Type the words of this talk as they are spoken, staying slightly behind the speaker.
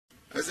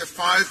As the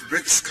 5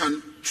 BRICS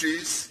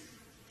countries,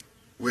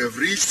 we have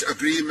reached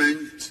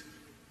agreement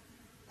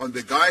on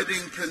the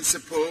guiding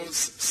principles,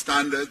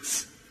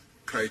 standards,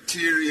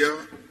 criteria,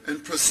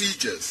 and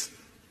procedures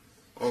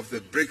of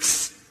the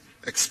BRICS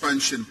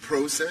expansion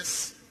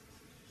process,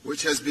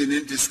 which has been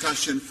in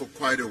discussion for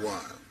quite a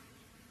while.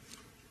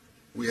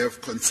 We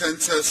have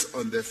consensus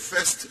on the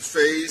first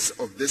phase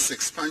of this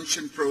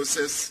expansion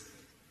process,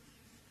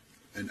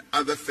 and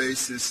other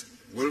phases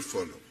will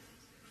follow.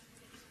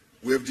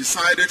 We have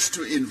decided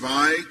to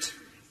invite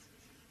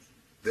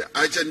the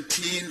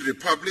Argentine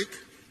Republic,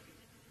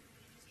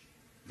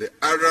 the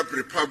Arab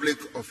Republic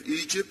of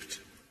Egypt,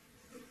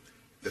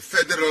 the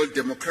Federal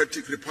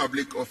Democratic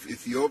Republic of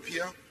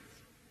Ethiopia,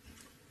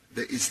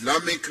 the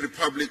Islamic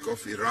Republic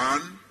of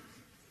Iran,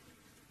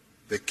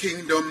 the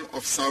Kingdom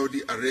of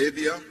Saudi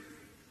Arabia,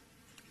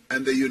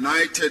 and the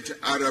United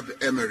Arab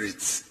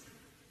Emirates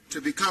to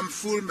become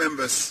full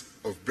members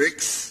of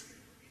BRICS.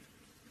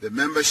 The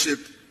membership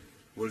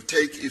will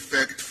take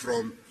effect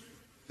from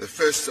the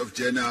 1st of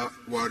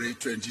January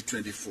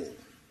 2024.